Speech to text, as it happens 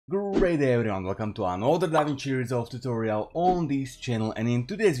Great day everyone, welcome to another Davinci Resolve tutorial on this channel, and in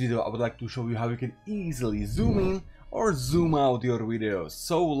today's video I would like to show you how you can easily zoom in or zoom out your videos.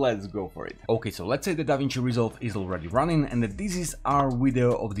 So let's go for it. Okay, so let's say the Davinci Resolve is already running and that this is our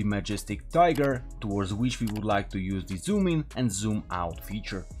video of the majestic tiger towards which we would like to use the zoom in and zoom out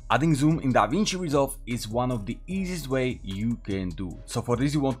feature. Adding zoom in Davinci Resolve is one of the easiest way you can do. So for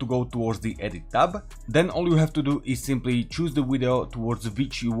this you want to go towards the edit tab, then all you have to do is simply choose the video towards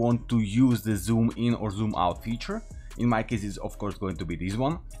which you want to use the zoom in or zoom out feature. In my case it's of course going to be this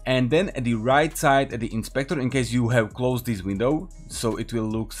one, and then at the right side at the inspector, in case you have closed this window, so it will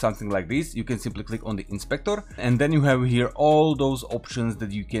look something like this, you can simply click on the inspector and then you have here all those options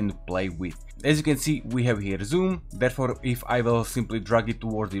that you can play with. As you can see, we have here zoom, therefore if I will simply drag it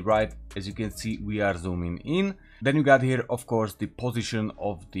towards the right, as you can see we are zooming in. Then you got here of course the position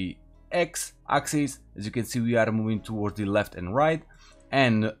of the X axis, as you can see we are moving towards the left and right,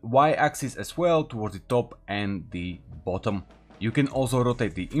 and Y axis as well towards the top and the bottom. You can also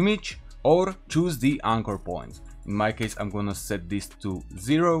rotate the image or choose the anchor points. In my case I'm gonna set this to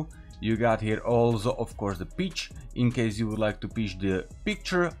 0. You got here also of course the pitch, in case you would like to pitch the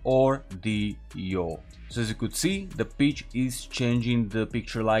picture or the yaw. So as you could see, the pitch is changing the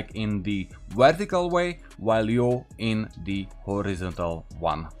picture like in the vertical way, while yaw in the horizontal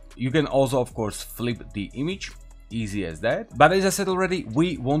one. You can also of course flip the image, easy as that. But as I said already,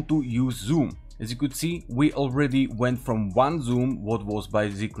 we want to use zoom. As you could see, we already went from one zoom, what was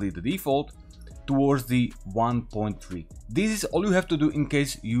basically the default, towards the 1.3. This is all you have to do in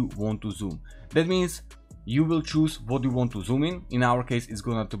case you want to zoom. That means you will choose what you want to zoom in. In our case it's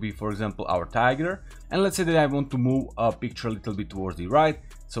gonna to be, for example, our tiger, and let's say that I want to move a picture a little bit towards the right,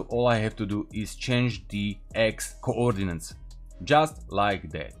 so all I have to do is change the X coordinates, just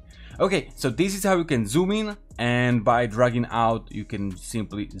like that. Okay, so this is how you can zoom in, and by dragging out you can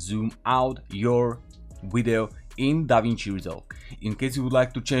simply zoom out your video in Davinci Resolve. In case you would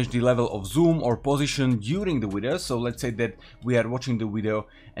like to change the level of zoom or position during the video, so let's say that we are watching the video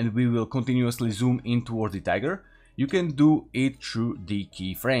and we will continuously zoom in towards the tiger, you can do it through the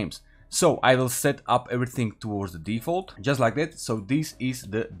keyframes. So I will set up everything towards the default, just like that. So this is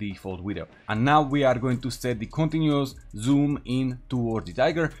the default video. And now we are going to set the continuous zoom in towards the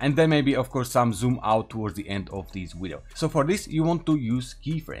tiger, and then maybe of course some zoom out towards the end of this video. So for this you want to use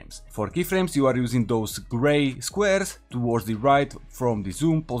keyframes. For keyframes you are using those gray squares towards the right from the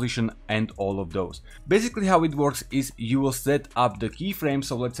zoom position and all of those. Basically how it works is you will set up the keyframe.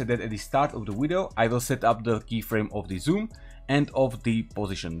 So let's say that at the start of the video I will set up the keyframe of the zoom and of the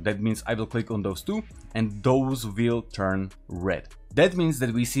position. That means I will click on those two and those will turn red. That means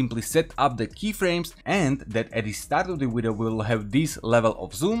that we simply set up the keyframes and that at the start of the video we will have this level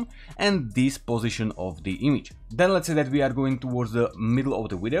of zoom and this position of the image. Then let's say that we are going towards the middle of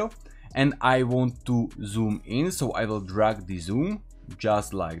the video and I want to zoom in, so I will drag the zoom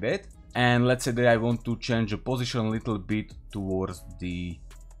just like that, and let's say that I want to change the position a little bit towards the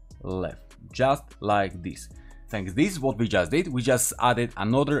left, just like this. Thanks, this is what we just did, we just added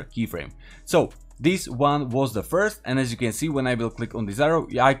another keyframe. So this one was the first, and as you can see when I will click on this arrow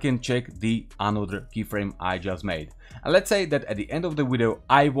I can check the another keyframe I just made. And let's say that at the end of the video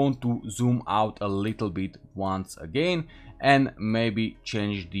I want to zoom out a little bit once again and maybe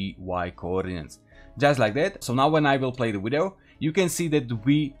change the Y coordinates, just like that. So now when I will play the video you can see that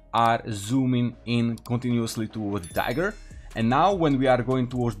we are zooming in continuously towards the tiger. And now when we are going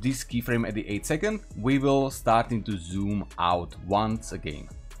towards this keyframe at the 8th second, we will starting to zoom out once again.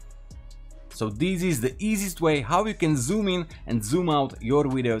 So this is the easiest way how you can zoom in and zoom out your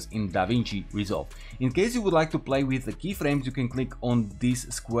videos in Davinci Resolve. In case you would like to play with the keyframes, you can click on this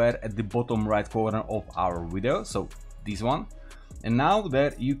square at the bottom right corner of our video, so this one. And now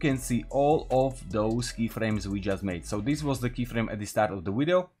there you can see all of those keyframes we just made. So this was the keyframe at the start of the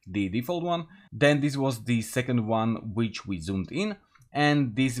video, the default one. Then this was the second one which we zoomed in,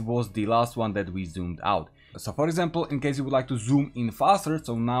 and this was the last one that we zoomed out. So for example, in case you would like to zoom in faster,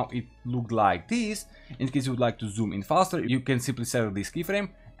 so now it looked like this. In case you would like to zoom in faster, you can simply select this keyframe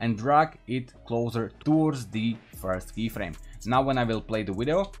and drag it closer towards the first keyframe. Now when I will play the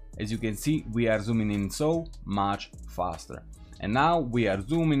video, as you can see we are zooming in so much faster. And now we are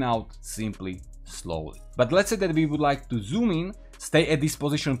zooming out simply slowly. But let's say that we would like to zoom in, stay at this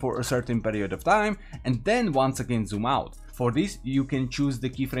position for a certain period of time, and then once again zoom out. For this you can choose the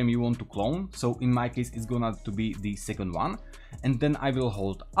keyframe you want to clone, so in my case it's gonna to be the second one, and then I will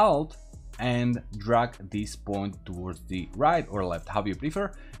hold Alt and drag this point towards the right or left, how you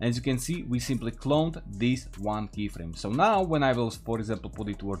prefer. And as you can see, we simply cloned this one keyframe. So now when I will, for example, put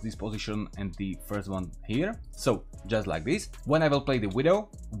it towards this position and the first one here, so just like this, when I will play the video,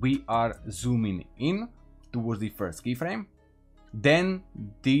 we are zooming in towards the first keyframe, then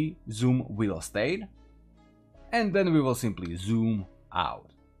the zoom will stay, and then we will simply zoom out.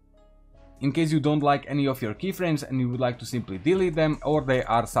 In case you don't like any of your keyframes and you would like to simply delete them, or they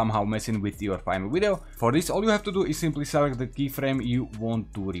are somehow messing with your final video, for this all you have to do is simply select the keyframe you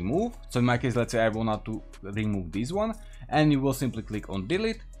want to remove. So in my case, let's say I want to remove this one, and you will simply click on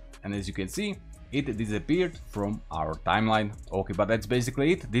delete, and as you can see, it disappeared from our timeline. Okay, but that's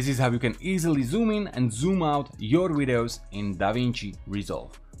basically it. This is how you can easily zoom in and zoom out your videos in Davinci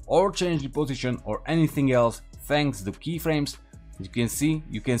Resolve, or change the position or anything else thanks to keyframes. You can see,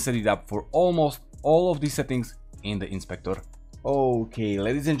 you can set it up for almost all of these settings in the inspector. Okay,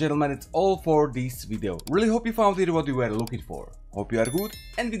 ladies and gentlemen, that's all for this video. Really hope you found it what you were looking for. Hope you are good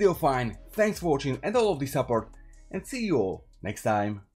and video fine. Thanks for watching and all of the support, and see you all next time.